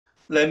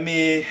Let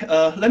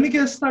me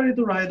get started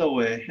right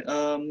away.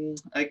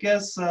 I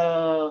guess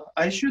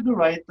I should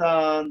write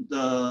down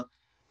the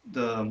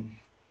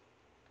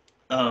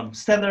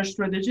standard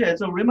strategy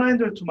as a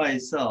reminder to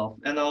myself,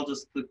 and I'll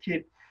just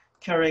keep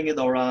carrying it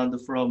around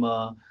from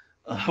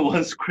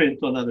one screen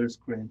to another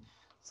screen.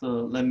 So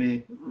let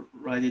me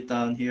write it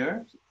down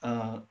here.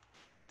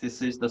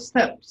 This is the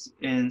steps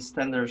in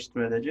standard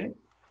strategy.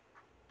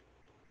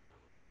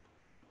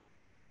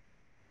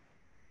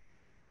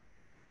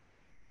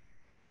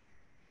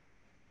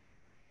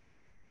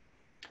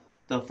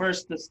 The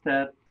first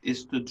step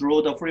is to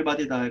draw the free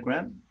body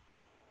diagram.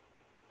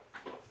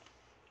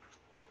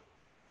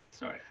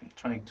 Sorry, I'm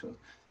trying to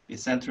be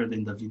centered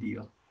in the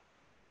video.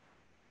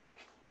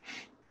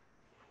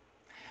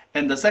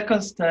 And the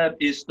second step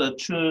is to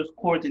choose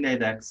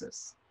coordinate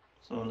axis.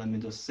 So let me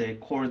just say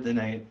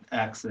coordinate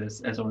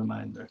axis as a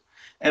reminder.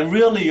 And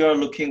really you're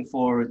looking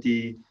for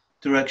the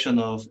direction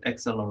of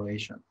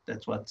acceleration.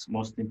 That's what's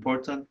most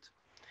important.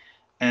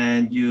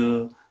 And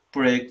you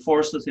break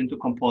forces into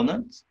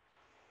components.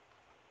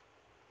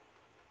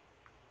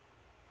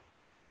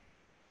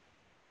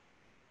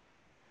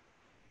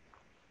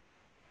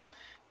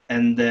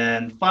 And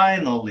then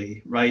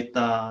finally, write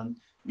down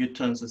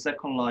Newton's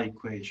second law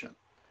equation.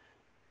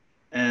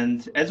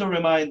 And as a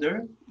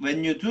reminder,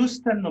 when you do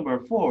step number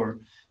 4,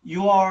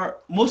 you are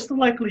most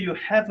likely you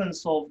haven't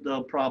solved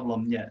the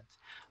problem yet.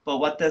 But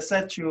what that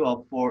sets you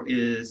up for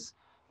is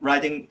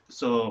writing.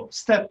 So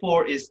step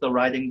 4 is the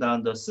writing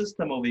down the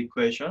system of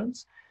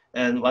equations.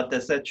 And what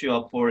that sets you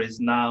up for is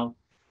now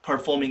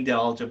performing the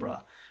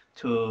algebra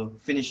to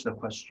finish the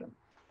question.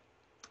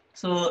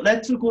 So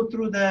let's go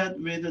through that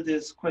with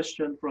this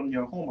question from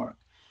your homework.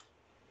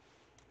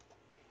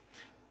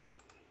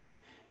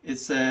 It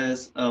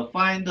says,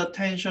 find the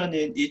tension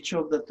in each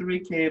of the 3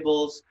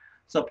 cables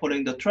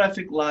supporting the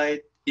traffic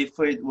light if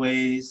it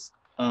weighs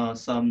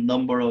some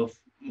number of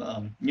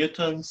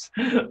newtons.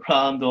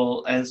 Round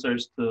all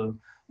answers to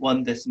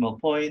 1 decimal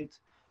point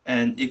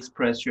and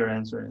express your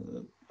answer.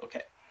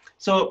 Okay,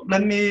 so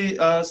let me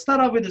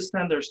start out with the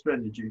standard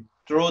strategy.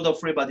 Draw the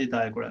free body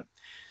diagram.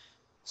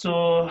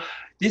 So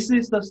this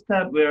is the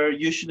step where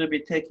you should be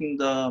taking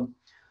the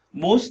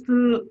most,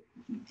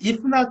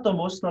 if not the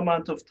most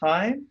amount of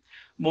time,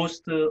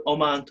 most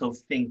amount of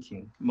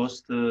thinking,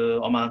 most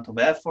amount of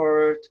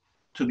effort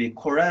to be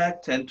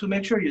correct and to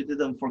make sure you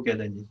didn't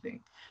forget anything.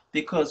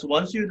 Because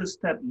once you do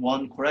step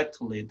 1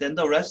 correctly, then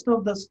the rest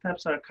of the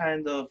steps are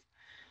kind of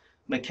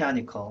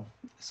mechanical.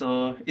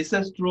 So it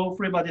says draw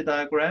free body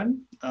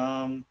diagram.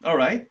 All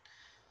right.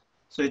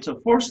 So it's a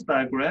force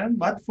diagram.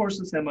 What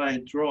forces am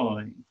I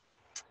drawing?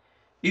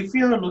 If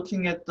you are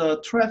looking at the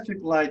traffic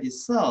light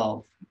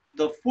itself,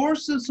 the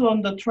forces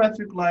on the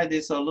traffic light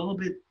is a little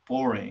bit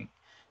boring.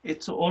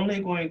 It's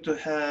only going to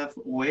have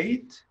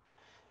weight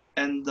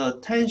and the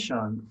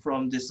tension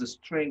from this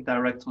string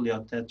directly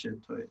attached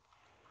to it.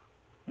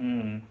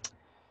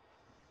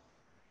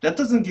 That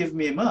doesn't give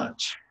me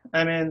much.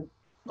 I mean,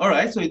 all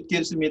right, so it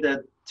gives me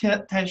that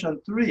tension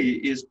 3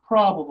 is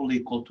probably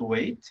equal to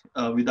weight.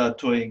 Without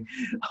doing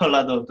a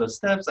lot of the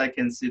steps, I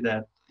can see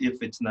that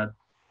if it's not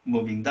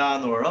moving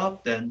down or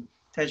up, then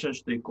tension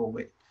should equal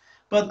weight.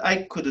 But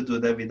I could do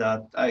that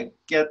without, I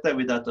get that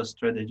without the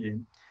strategy.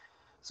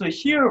 So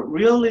here,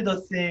 really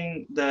the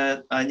thing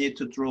that I need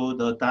to draw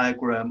the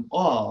diagram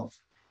of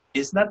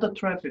is not the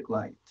traffic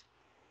light.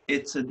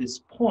 It's this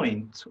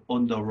point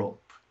on the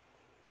rope.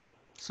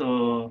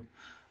 So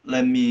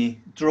let me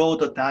draw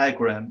the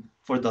diagram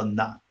for the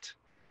knot,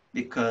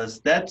 because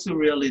that's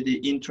really the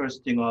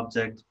interesting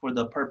object for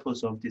the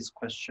purpose of this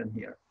question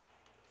here.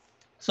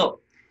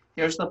 So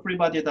here's the free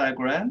body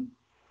diagram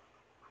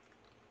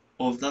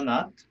of the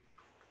knot.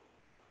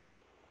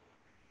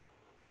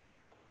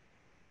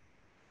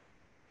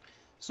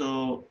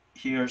 So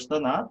here's the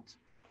knot.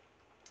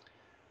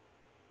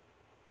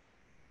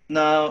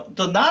 Now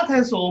the knot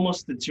has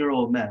almost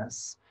zero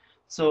mass.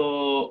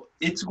 So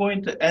it's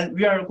going to end,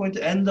 we are going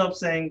to end up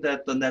saying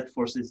that the net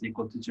force is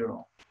equal to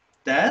 0.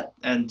 That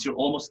and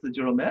almost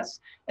zero mass,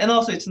 and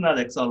also it's not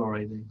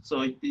accelerating.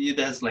 So it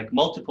has like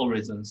multiple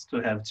reasons to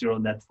have 0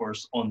 net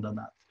force on the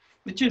knot,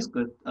 which is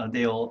good.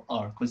 They all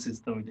are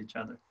consistent with each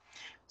other.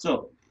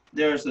 So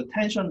there's a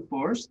tension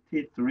force,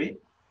 T3.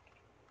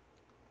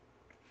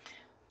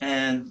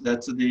 And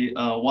that's the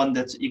one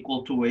that's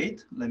equal to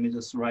weight. Let me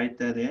just write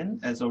that in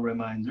as a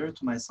reminder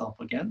to myself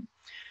again.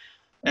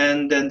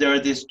 And then there are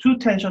these 2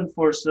 tension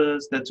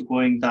forces that's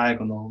going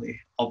diagonally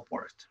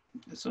upward.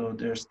 So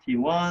there's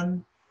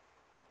T1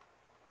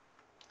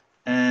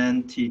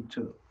 and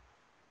T2.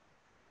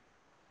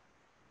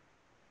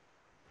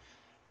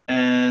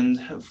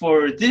 And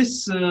for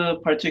this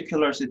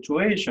particular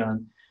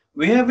situation,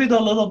 we have it a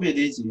little bit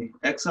easy.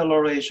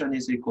 Acceleration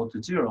is equal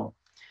to 0.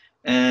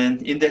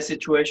 And in that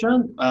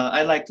situation,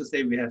 I like to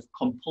say we have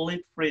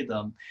complete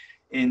freedom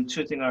in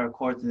choosing our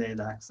coordinate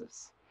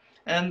axis.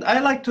 And I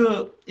like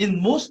to,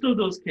 in most of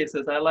those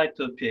cases, I like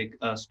to pick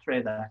a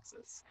straight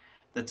axis.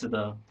 That's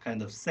the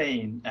kind of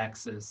same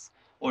axis,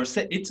 or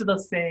it's the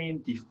same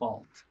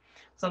default.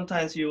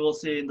 sometimes you will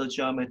see in the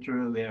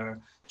geometry where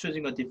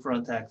choosing a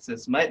different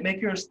axis might make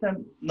your step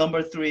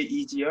number 3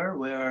 easier,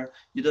 where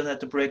you don't have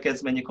to break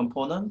as many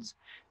components.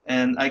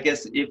 And I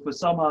guess if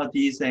somehow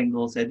these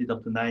angles added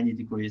up to 90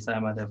 degrees, I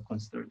might have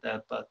considered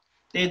that, but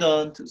they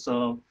don't.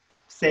 So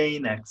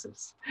same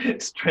axis,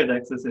 straight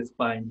axis is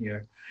fine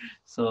here.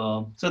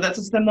 So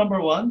that's step number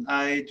 1.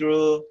 I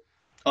drew,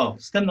 oh,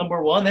 step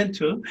number 1 and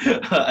 2.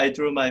 I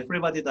drew my free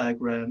body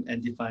diagram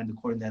and defined the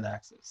coordinate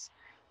axis.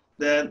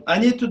 Then I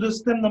need to do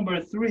step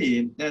number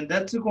 3, and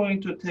that's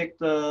going to take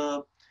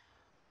the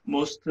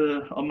most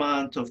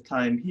amount of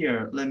time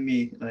here. Let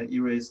me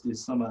erase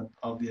these somewhat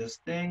obvious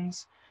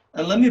things.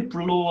 And let me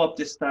blow up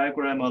this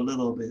diagram a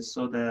little bit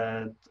so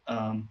that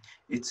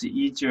it's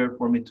easier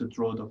for me to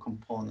draw the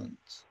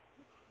components.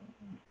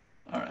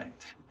 All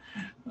right.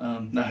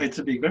 Now it's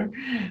bigger.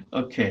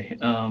 Okay.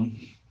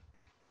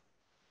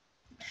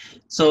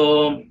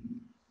 So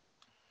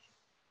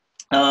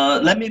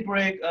let me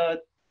break,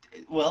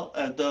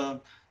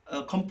 the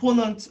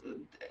components,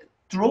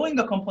 drawing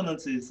the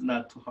components is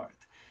not too hard.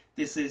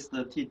 This is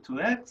the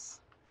T2x,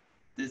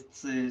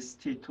 this is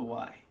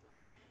T2y,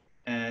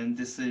 and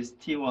this is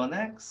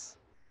T1x,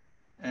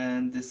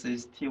 and this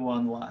is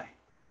T1y.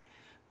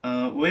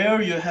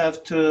 Where you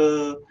have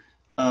to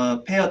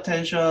pay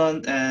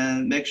attention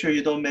and make sure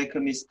you don't make a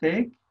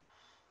mistake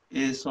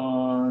is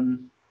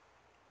on,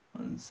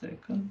 1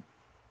 second,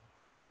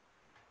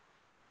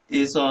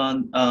 is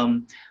on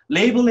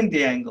labeling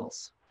the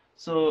angles.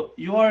 So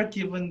you are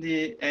given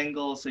the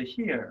angles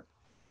here,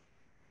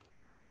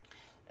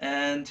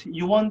 and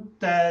you want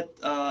that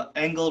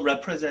angle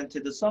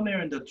represented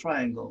somewhere in the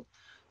triangle.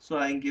 So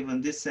I'm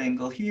given this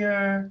angle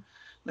here.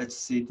 Let's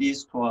see,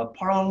 these two are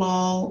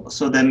parallel.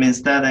 So that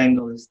means that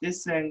angle is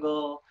this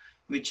angle,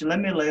 which let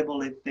me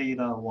label it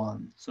theta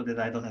 1 so that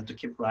I don't have to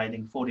keep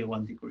writing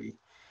 41 degree.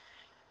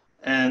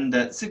 And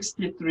that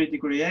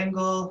 63-degree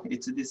angle,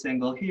 it's this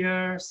angle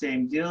here,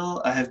 same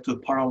deal. I have two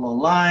parallel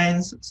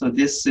lines. So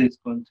this is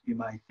going to be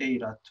my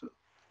theta 2,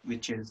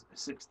 which is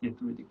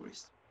 63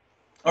 degrees.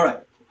 All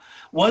right.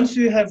 Once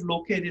you have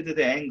located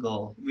the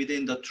angle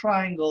within the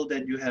triangle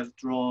that you have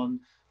drawn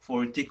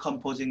for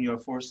decomposing your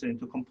force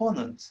into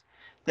components,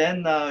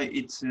 then now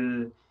it's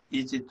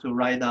easy to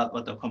write out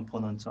what the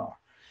components are.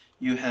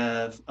 You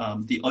have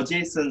the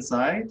adjacent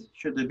side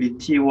should be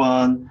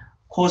T1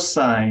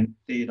 cosine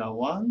theta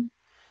 1.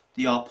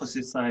 The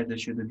opposite side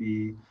should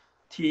be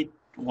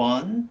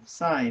T1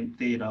 sine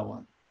theta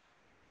 1.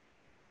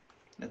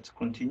 Let's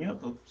continue.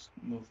 Oops,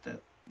 move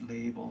that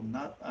label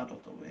not out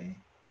of the way.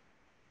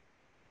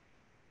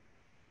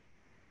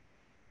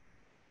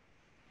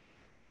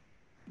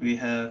 We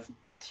have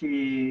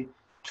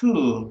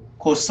T2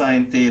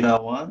 cosine theta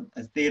 1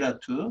 as theta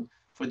 2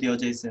 for the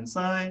adjacent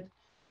side,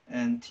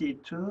 and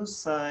T2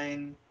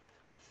 sine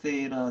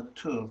theta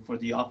 2 for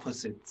the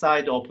opposite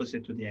side,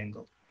 opposite to the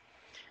angle.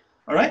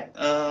 All right,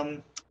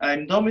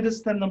 I'm done with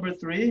step number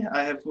 3.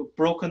 I have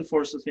broken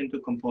forces into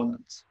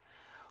components.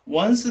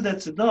 Once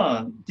that's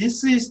done,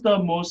 this is the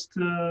most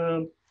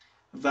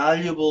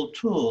valuable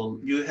tool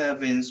you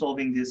have in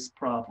solving this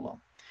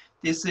problem.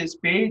 This is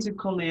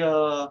basically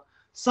a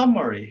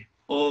summary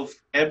of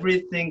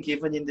everything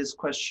given in this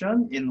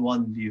question in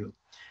one view.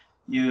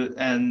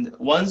 And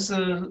once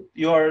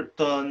you are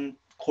done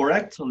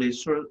correctly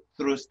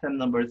through step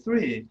number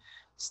 3,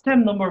 step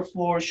number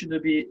 4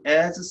 should be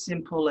as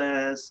simple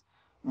as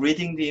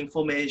reading the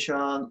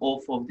information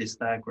off of this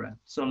diagram.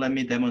 So let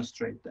me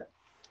demonstrate that.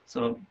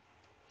 So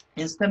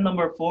in step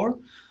number 4,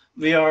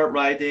 we are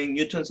writing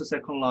Newton's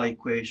second law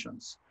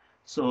equations.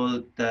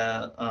 So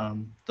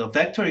the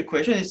vector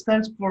equation, it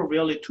stands for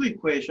really two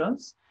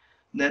equations: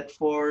 net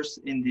force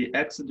in the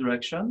x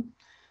direction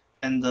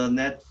and the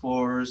net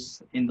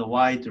force in the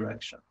y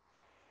direction.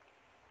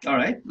 All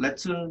right,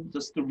 let's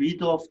just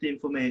read off the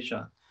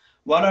information.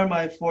 What are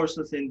my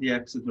forces in the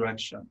x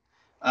direction?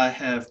 I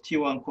have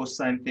T1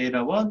 cosine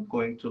theta 1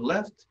 going to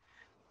left.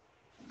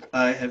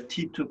 I have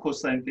T2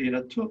 cosine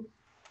theta 2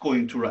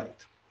 going to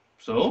right.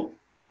 So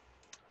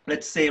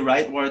let's say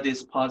rightward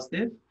is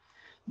positive,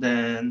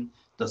 then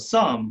the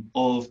sum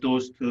of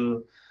those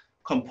two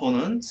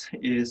components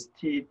is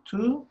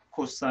T2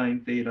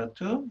 cosine theta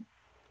 2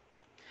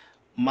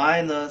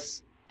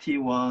 minus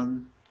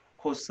T1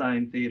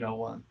 cosine theta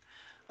 1.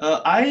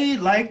 I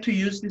like to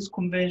use this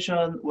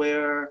convention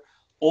where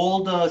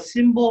all the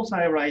symbols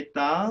I write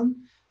down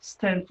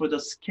stand for the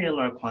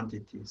scalar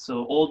quantity.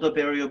 So all the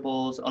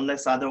variables,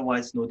 unless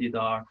otherwise noted,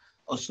 are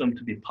assumed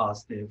to be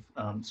positive.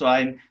 So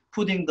I'm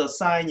putting the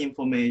sign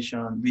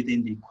information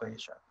within the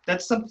equation.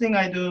 That's something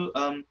I do.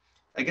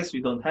 I guess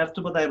you don't have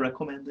to, but I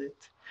recommend it.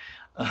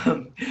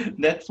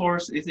 Net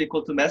force is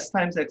equal to mass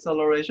times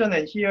acceleration,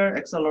 and here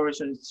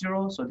acceleration is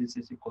 0, so this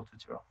is equal to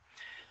 0.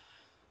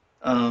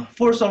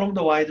 Force along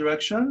the y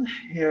direction,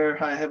 here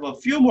I have a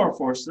few more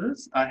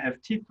forces. I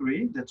have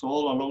T3, that's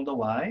all along the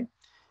y,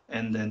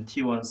 and then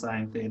T1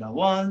 sine theta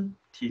 1,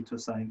 T2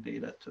 sine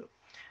theta 2.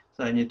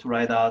 So I need to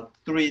write out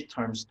 3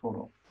 terms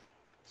total.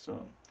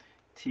 So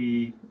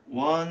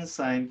T1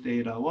 sine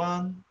theta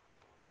 1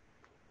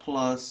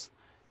 plus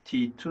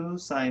T2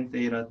 sine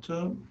theta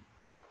 2,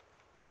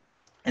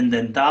 and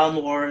then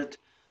downward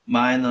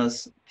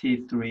minus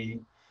T3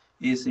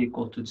 is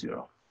equal to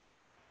 0.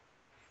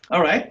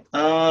 All right,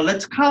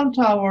 let's count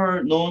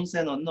our knowns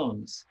and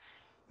unknowns.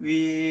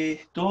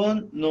 We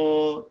don't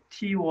know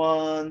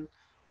T1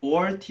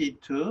 or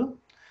T2.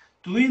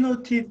 Do we know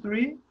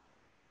T3?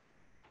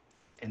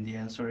 And the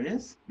answer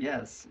is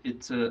yes.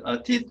 It's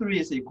T3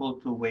 is equal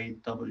to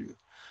weight W.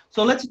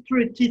 So let's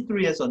treat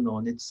T3 as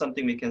unknown. It's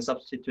something we can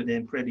substitute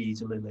in pretty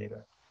easily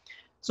later.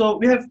 So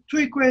we have two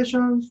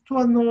equations, two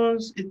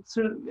unknowns.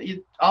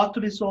 It ought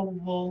to be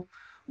solvable.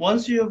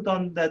 Once you have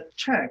done that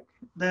check,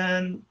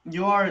 then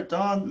you are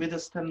done with the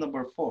step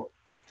number 4.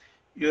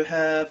 You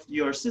have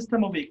your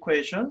system of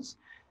equations,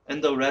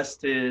 and the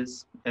rest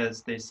is,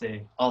 as they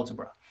say,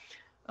 algebra.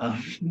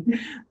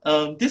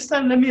 Um, this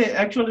time, let me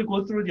actually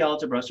go through the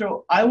algebra.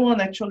 So I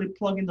won't actually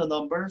plug in the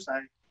numbers.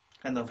 I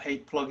kind of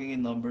hate plugging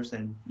in numbers,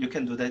 and you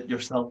can do that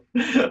yourself.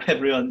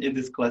 Everyone in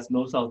this class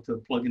knows how to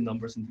plug in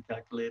numbers in the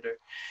calculator.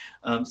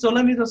 So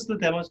let me just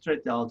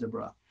demonstrate the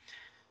algebra.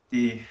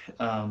 The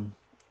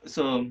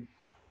so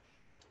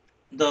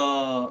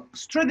the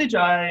strategy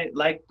I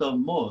like the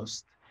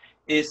most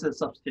is a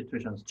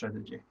substitution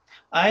strategy.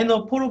 I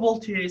know Portable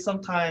TA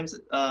sometimes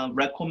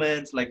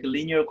recommends like a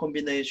linear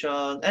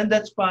combination, and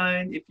that's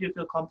fine. If you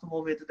feel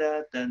comfortable with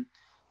that, then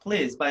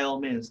please, by all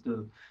means,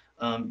 do.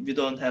 You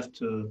don't have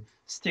to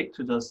stick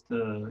to just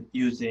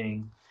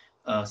using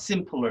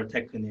simpler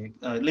technique.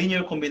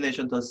 Linear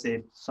combination does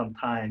save some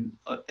time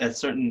at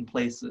certain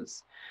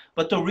places.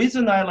 But the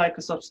reason I like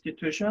a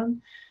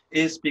substitution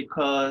is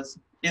because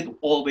it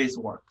always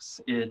works.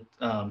 It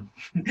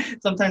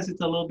sometimes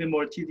it's a little bit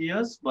more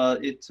tedious,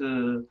 but it's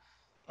a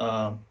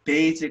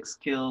basic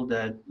skill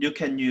that you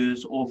can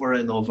use over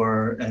and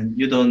over, and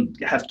you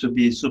don't have to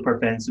be super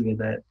fancy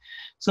with it.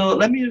 So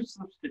let me use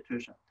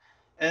substitution.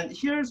 And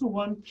here's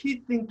one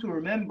key thing to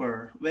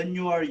remember when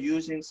you are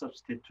using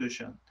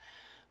substitution.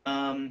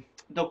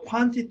 The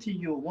quantity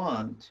you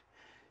want,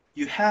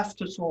 you have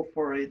to solve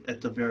for it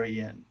at the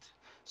very end.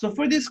 So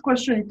for this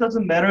question, it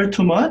doesn't matter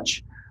too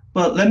much,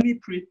 but let me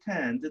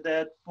pretend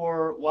that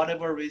for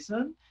whatever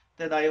reason,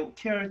 that I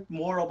care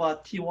more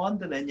about T1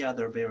 than any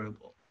other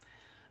variable.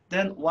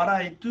 Then what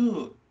I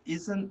do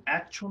isn't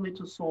actually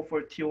to solve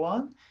for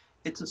T1,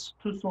 it's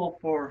to solve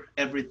for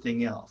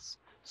everything else.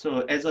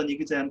 So as an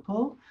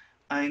example,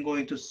 I'm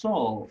going to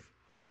solve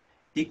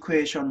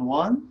equation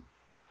 1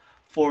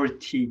 for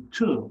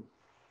T2.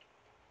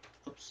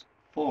 Oops,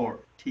 for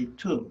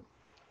T2.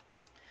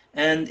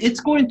 And it's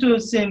going to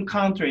seem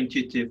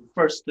counterintuitive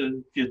first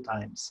few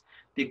times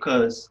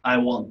because I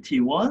want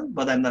T1,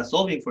 but I'm not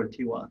solving for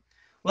T1.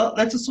 Well,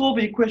 let's solve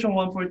equation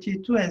 1 for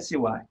T2 and see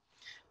why.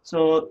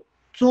 So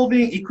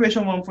solving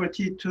equation 1 for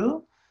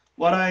T2,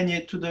 what I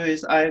need to do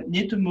is I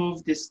need to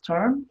move this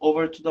term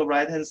over to the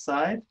right-hand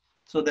side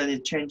so that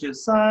it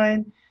changes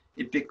sign.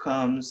 It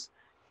becomes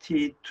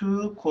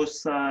T2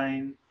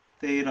 cosine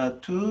theta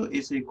 2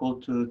 is equal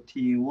to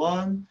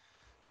T1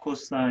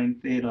 cosine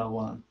theta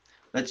 1.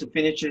 Let's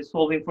finish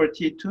solving for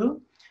T2.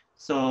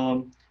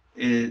 So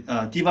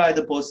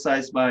divide both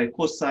sides by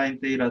cosine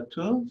theta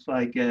 2. So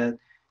I get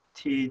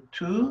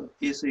T2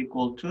 is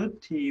equal to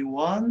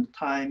T1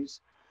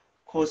 times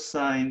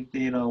cosine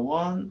theta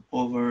 1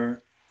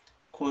 over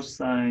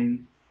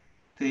cosine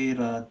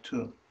theta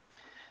 2.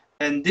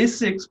 And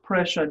this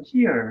expression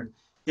here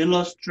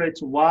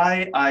illustrates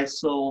why I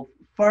solve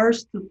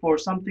first for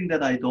something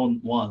that I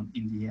don't want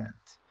in the end.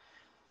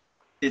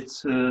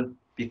 It's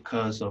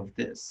because of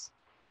this.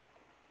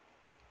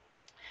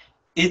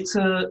 It's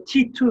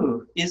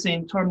T2 is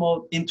in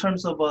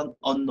terms of an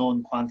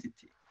unknown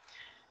quantity.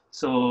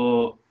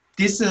 So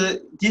this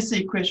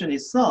equation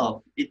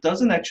itself, it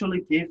doesn't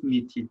actually give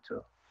me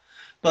T2.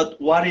 But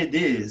what it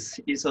is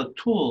a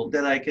tool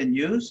that I can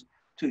use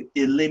to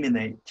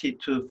eliminate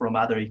T2 from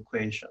other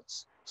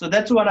equations. So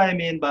that's what I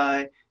mean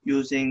by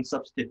using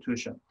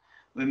substitution.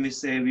 When we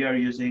say we are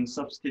using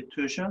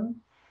substitution,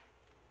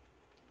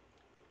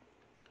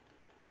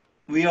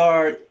 we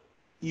are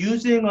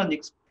using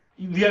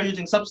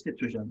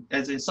substitution,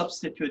 as in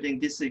substituting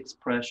this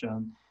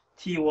expression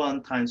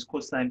T1 times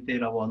cosine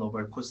theta 1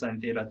 over cosine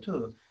theta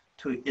 2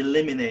 to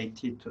eliminate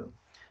T2.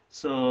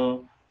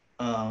 So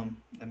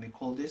let me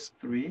call this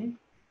 3.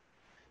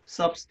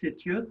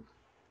 Substitute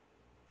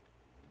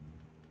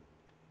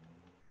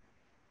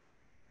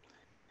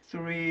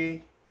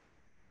 3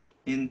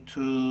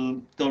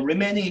 into the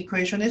remaining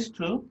equation is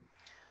 2.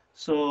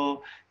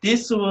 So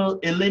this will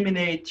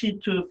eliminate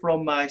T2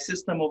 from my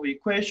system of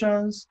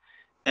equations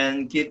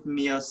and give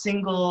me a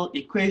single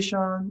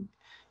equation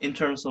in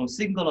terms of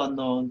single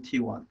unknown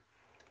T1.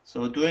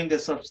 So doing the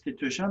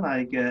substitution,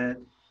 I get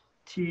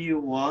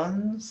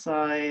T1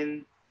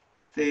 sine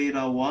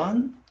theta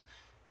 1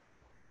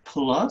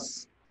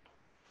 plus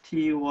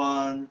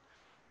T1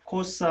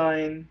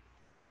 cosine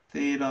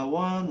theta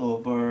 1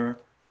 over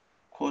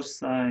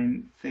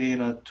cosine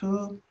theta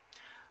 2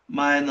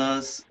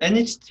 minus, and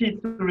it's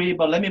T3,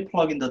 but let me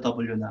plug in the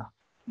W now.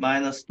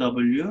 Minus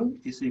W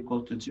is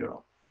equal to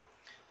 0.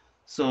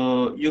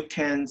 So you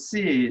can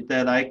see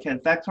that I can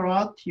factor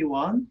out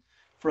T1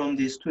 from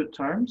these two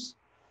terms.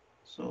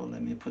 So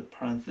let me put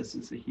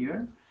parentheses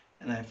here,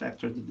 and I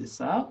factored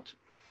this out.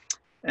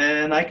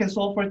 And I can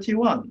solve for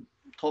T1.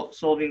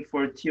 Solving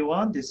for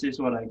T1, this is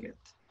what I get.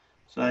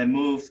 So I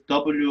move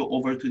W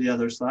over to the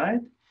other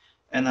side,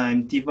 and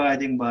I'm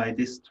dividing by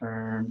this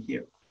term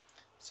here.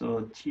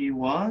 So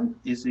T1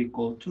 is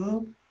equal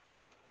to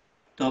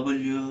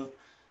W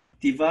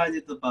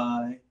divided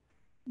by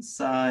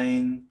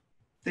sine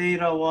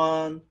theta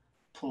 1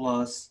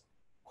 plus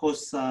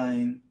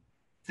cosine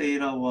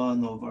theta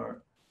 1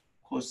 over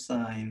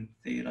cosine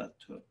theta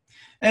 2.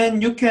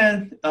 And you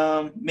can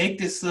make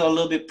this a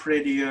little bit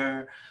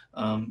prettier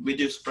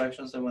with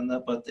expressions and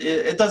whatnot, but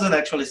it doesn't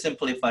actually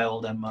simplify all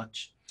that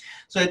much.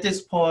 So at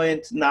this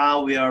point,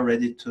 now we are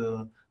ready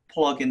to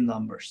plug in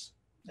numbers.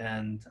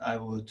 And I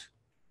would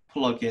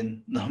plug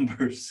in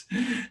numbers.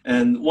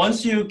 And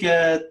once you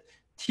get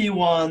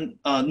T1,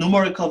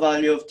 numerical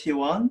value of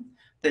T1,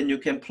 then you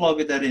can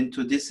plug that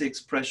into this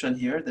expression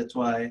here. That's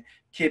why I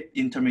keep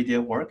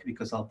intermediate work,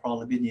 because I'll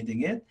probably be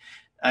needing it.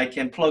 I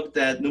can plug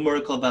that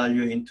numerical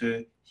value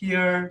into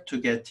here to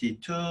get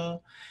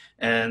T2.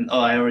 And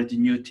oh, I already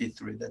knew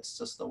T3. That's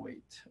just the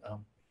weight.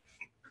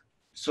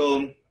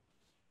 So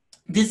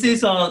this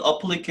is an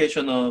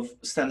application of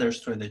standard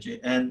strategy.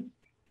 And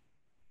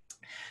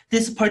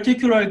this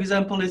particular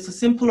example is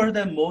simpler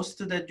than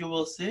most that you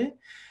will see,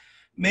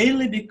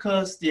 mainly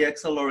because the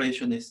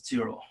acceleration is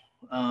zero.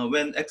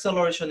 When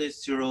acceleration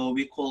is zero,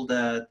 we call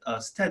that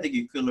static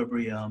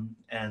equilibrium,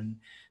 and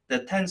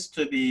that tends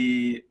to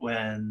be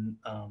when,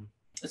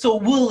 so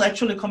we'll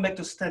actually come back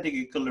to static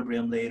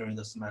equilibrium later in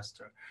the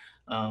semester.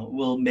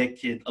 We'll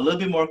make it a little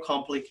bit more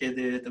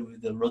complicated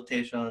with the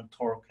rotation,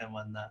 torque, and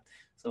whatnot.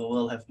 So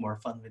we'll have more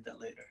fun with that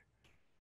later.